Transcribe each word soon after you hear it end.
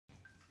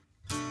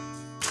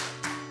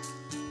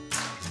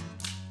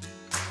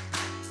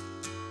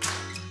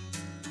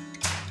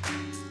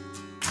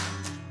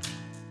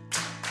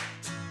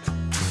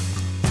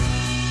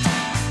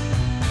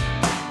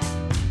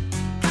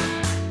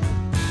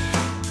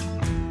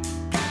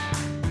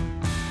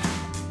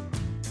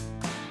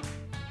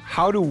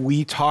how do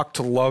we talk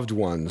to loved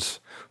ones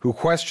who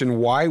question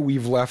why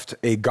we've left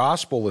a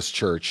gospelless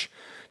church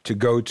to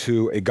go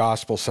to a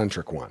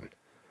gospel-centric one?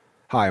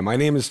 Hi, my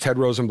name is Ted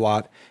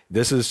Rosenblatt.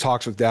 This is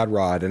Talks with Dad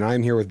Rod, and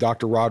I'm here with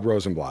Dr. Rod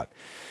Rosenblatt.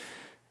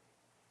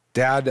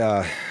 Dad,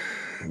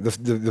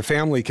 the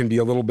family can be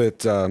a little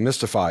bit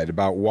mystified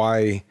about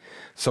why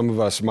some of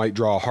us might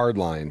draw a hard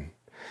line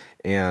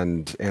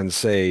and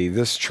say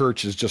this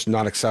church is just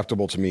not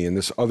acceptable to me, and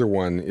this other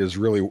one has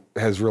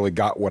really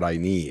got what I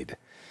need.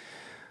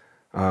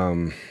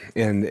 And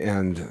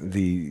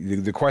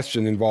the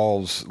question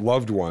involves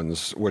loved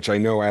ones, which I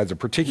know adds a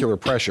particular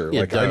pressure.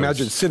 Like I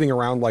imagine sitting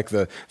around like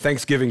the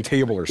Thanksgiving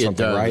table or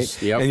something,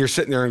 right? Yep. And you're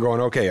sitting there and going,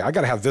 okay, I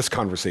got to have this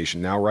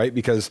conversation now, right?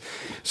 Because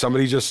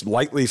somebody just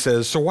lightly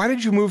says, so why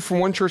did you move from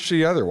one church to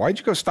the other? Why'd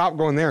you stop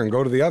going there and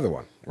go to the other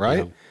one,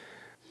 right?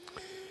 Yeah.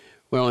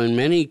 Well, in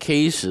many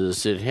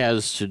cases, it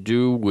has to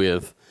do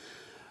with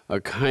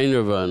a kind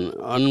of an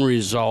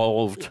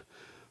unresolved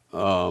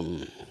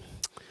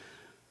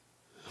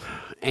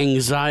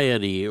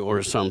anxiety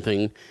or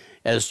something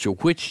as to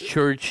which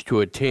church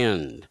to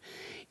attend.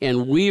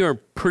 And we are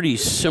pretty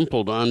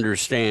simple to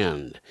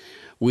understand.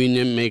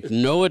 We make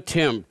no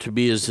attempt to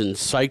be as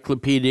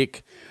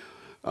encyclopedic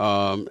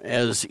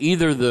as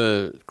either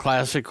the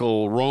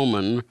classical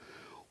Roman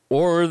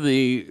or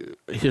the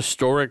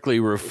historically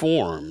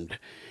Reformed.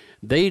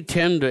 They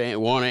tend to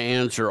want to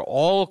answer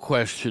all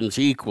questions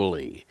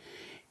equally,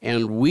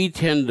 and we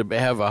tend to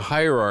have a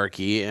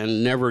hierarchy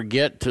and never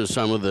get to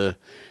some of the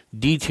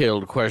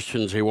detailed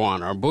questions they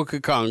want. Our Book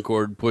of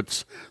Concord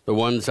puts the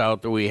ones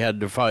out that we had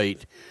to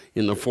fight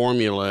in the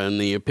formula and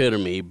the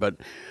epitome, but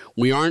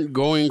we aren't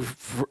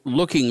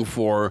looking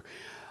for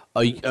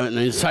an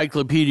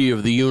encyclopedia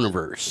of the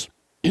universe.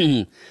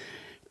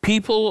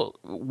 People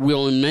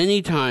will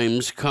many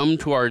times come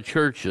to our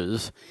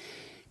churches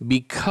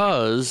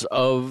because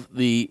of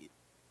the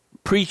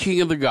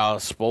preaching of the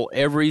gospel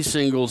every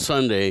single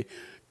Sunday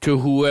to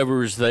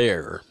whoever's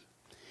there.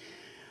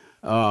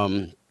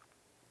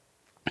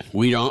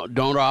 We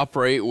don't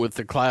operate with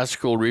the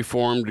classical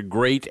Reformed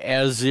great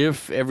as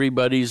if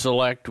everybody's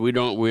elect. We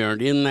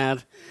aren't in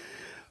that.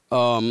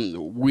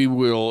 We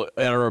will,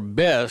 at our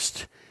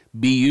best,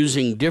 be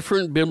using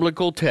different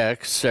biblical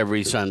texts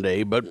every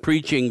Sunday, but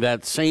preaching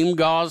that same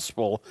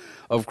gospel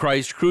of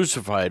Christ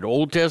crucified,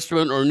 Old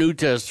Testament or New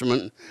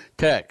Testament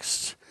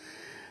texts.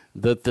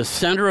 That the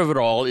center of it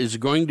all is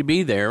going to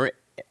be there,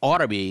 ought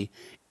to be,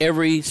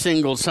 every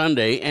single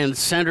Sunday, and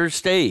center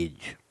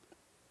stage.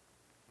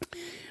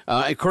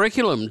 A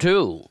curriculum,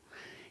 too.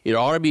 It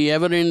ought to be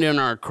evident in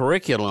our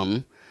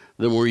curriculum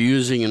that we're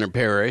using in a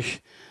parish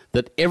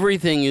that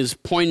everything is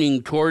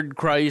pointing toward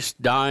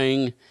Christ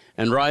dying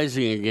and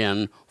rising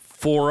again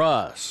for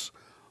us,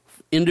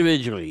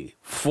 individually,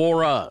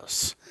 for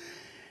us.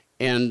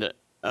 And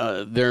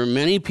there are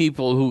many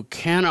people who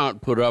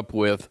cannot put up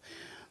with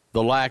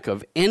the lack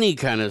of any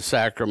kind of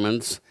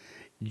sacraments,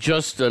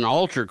 just an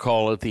altar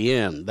call at the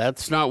end.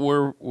 That's not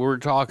what we're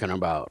talking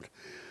about.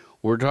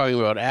 We're talking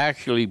about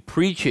actually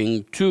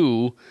preaching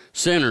to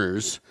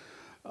sinners,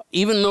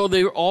 even though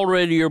they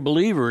already are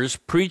believers,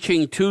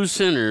 preaching to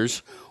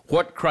sinners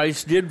what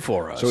Christ did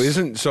for us. I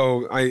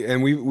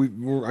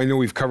know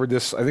we've covered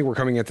this. I think we're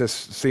coming at this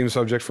same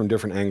subject from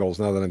different angles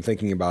now that I'm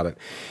thinking about it.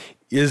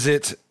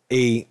 It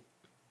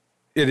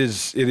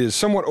is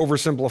somewhat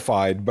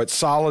oversimplified, but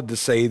solid to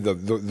say the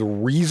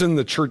reason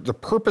the church, the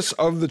purpose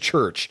of the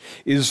church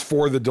is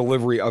for the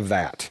delivery of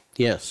that.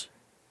 Yes.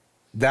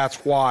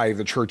 That's why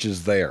the church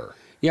is there.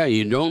 Yeah,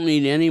 you don't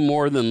need any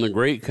more than the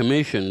Great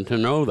Commission to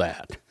know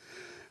that.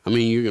 I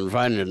mean, you can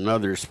find it in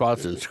other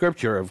spots in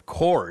Scripture, of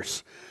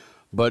course,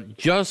 but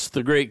just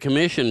the Great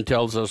Commission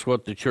tells us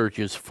what the church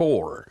is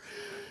for.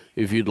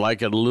 If you'd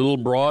like it a little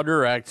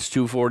broader, Acts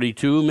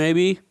 2:42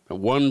 maybe,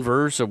 one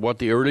verse of what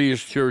the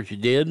earliest church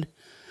did.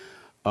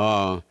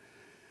 But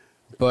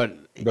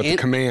the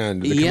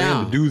command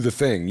to do the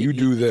thing, you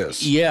do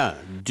this. Yeah,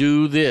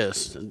 do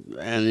this.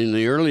 And in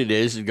the early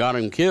days, it got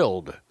him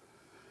killed.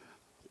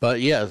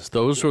 But yes,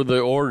 those were the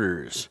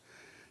orders.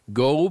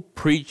 Go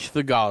preach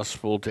the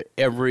gospel to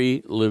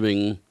every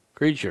living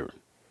creature.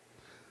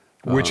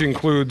 Which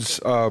includes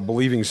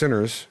believing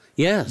sinners.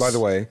 Yes. By the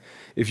way,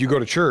 if you go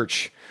to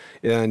church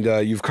and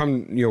you've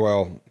come,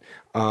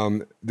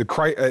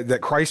 that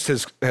Christ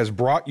has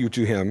brought you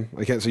to him.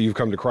 I can't say you've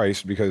come to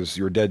Christ because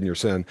you're dead in your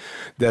sin.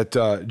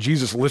 That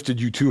Jesus lifted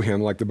you to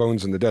him like the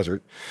bones in the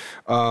desert.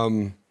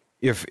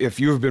 If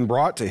you have been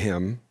brought to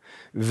him,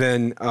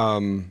 then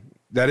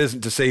that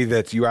isn't to say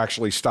that you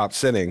actually stop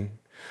sinning,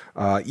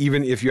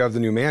 even if you have the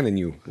new man in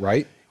you,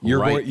 right?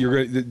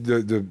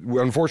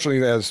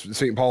 Unfortunately, as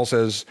St. Paul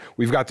says,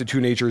 we've got the two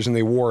natures and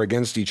they war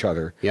against each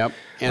other. Yep.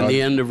 And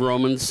the end of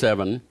Romans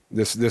 7.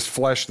 This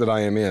flesh that I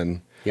am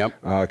in.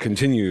 Yep.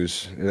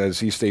 Continues, as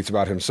he states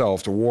about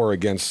himself, to war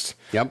against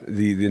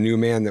the new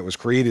man that was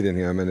created in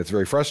him, and it's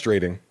very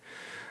frustrating.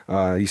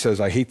 He says,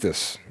 I hate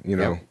this,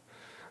 Yep.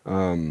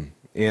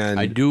 And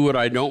I do what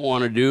I don't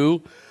want to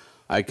do.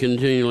 I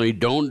continually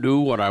don't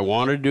do what I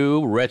want to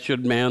do,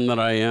 wretched man that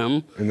I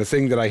am. And the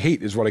thing that I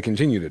hate is what I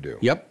continue to do.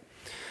 Yep.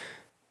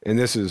 And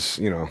this is,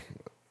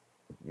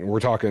 we're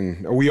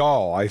talking, we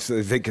all, I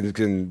think,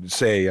 can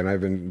say, and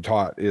I've been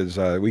taught, is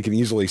we can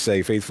easily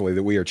say faithfully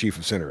that we are chief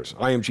of sinners.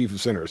 I am chief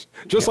of sinners,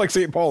 just like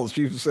St. Paul is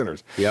chief of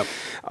sinners. Yep.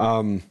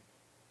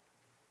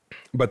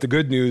 But the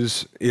good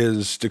news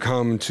is to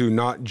come to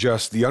not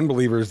just the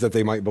unbelievers that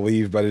they might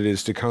believe, but it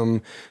is to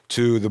come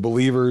to the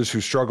believers who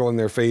struggle in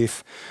their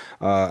faith.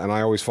 And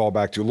I always fall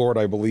back to, Lord,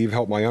 I believe,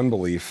 help my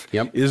unbelief,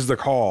 is the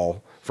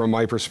call, from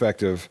my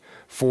perspective,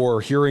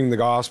 for hearing the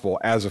gospel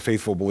as a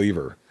faithful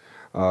believer,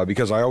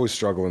 because I always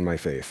struggle in my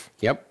faith.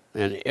 Yep,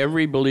 and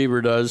every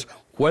believer does,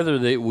 whether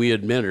we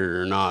admit it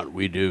or not,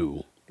 we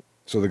do.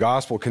 So the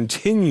gospel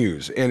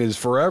continues and is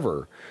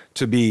forever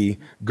to be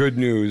good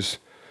news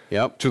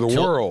to the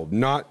world,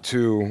 not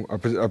to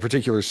a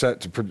particular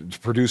set to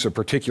produce a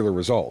particular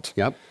result.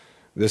 Yep.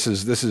 This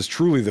is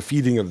truly the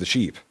feeding of the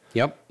sheep.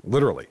 Yep.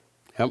 Literally.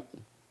 Yep.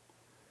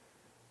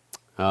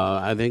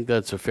 I think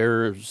that's a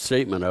fair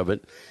statement of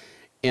it,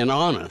 and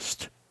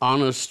honest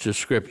to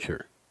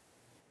Scripture.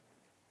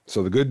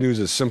 So the good news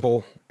is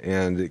simple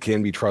and it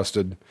can be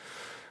trusted.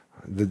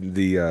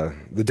 The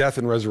death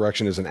and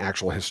resurrection is an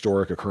actual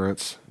historic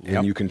occurrence,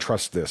 and you can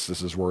trust this.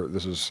 This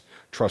is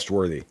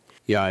trustworthy.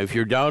 Yeah, if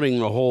you're doubting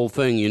the whole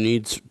thing, you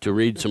need to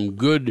read some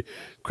good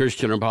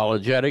Christian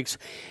apologetics.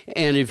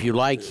 And if you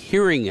like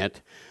hearing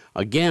it,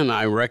 again,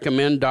 I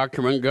recommend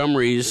Dr.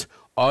 Montgomery's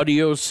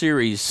audio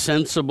series,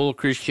 Sensible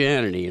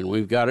Christianity, and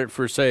we've got it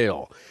for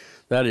sale.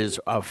 That is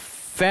a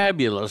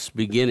fabulous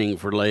beginning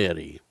for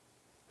laity.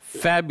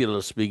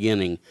 Fabulous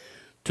beginning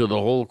to the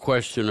whole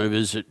question of,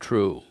 is it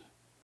true?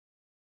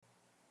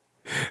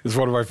 This is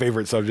one of my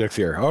favorite subjects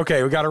here.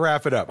 Okay, we got to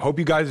wrap it up. Hope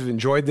you guys have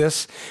enjoyed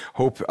this.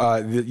 Hope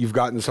that you've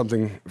gotten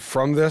something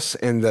from this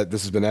and that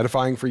this has been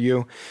edifying for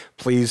you.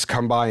 Please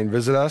come by and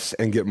visit us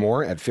and get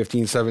more at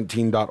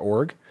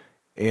 1517.org.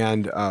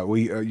 And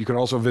you can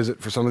also visit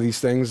for some of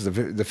these things, the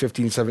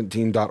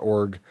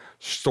 1517.org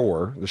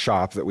store, the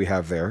shop that we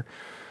have there,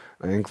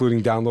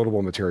 including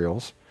downloadable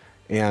materials.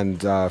 And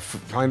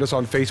find us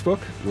on Facebook.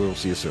 We'll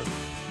see you soon.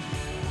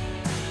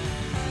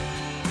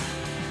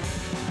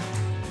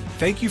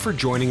 Thank you for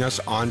joining us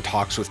on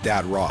Talks with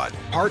Dad Rod,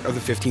 part of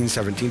the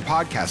 1517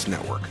 Podcast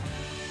Network.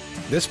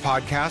 This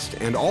podcast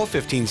and all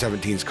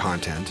 1517's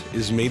content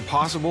is made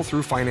possible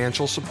through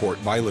financial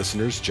support by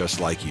listeners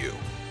just like you.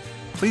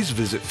 Please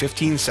visit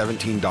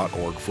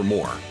 1517.org for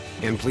more,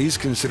 and please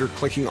consider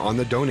clicking on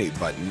the donate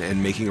button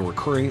and making a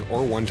recurring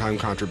or one-time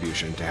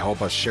contribution to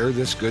help us share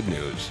this good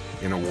news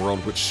in a world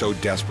which so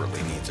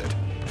desperately needs it.